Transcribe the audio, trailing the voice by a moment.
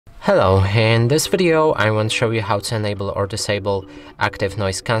Hello, in this video I want to show you how to enable or disable active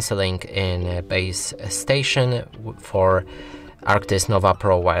noise cancelling in Base Station for Arctis Nova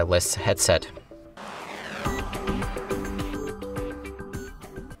Pro wireless headset.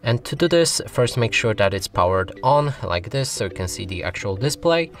 And to do this, first make sure that it's powered on like this so you can see the actual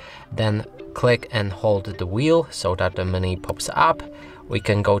display. Then click and hold the wheel so that the menu pops up. We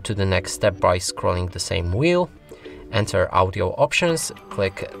can go to the next step by scrolling the same wheel. Enter audio options,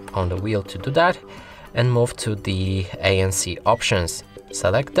 click on the wheel to do that, and move to the ANC options.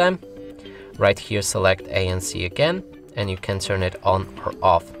 Select them. Right here select ANC again, and you can turn it on or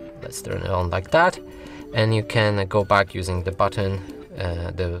off. Let's turn it on like that, and you can go back using the button,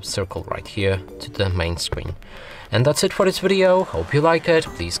 the circle right here, to the main screen. And that's it for this video. Hope you like it.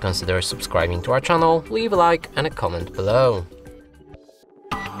 Please consider subscribing to our channel, leave a like and a comment below.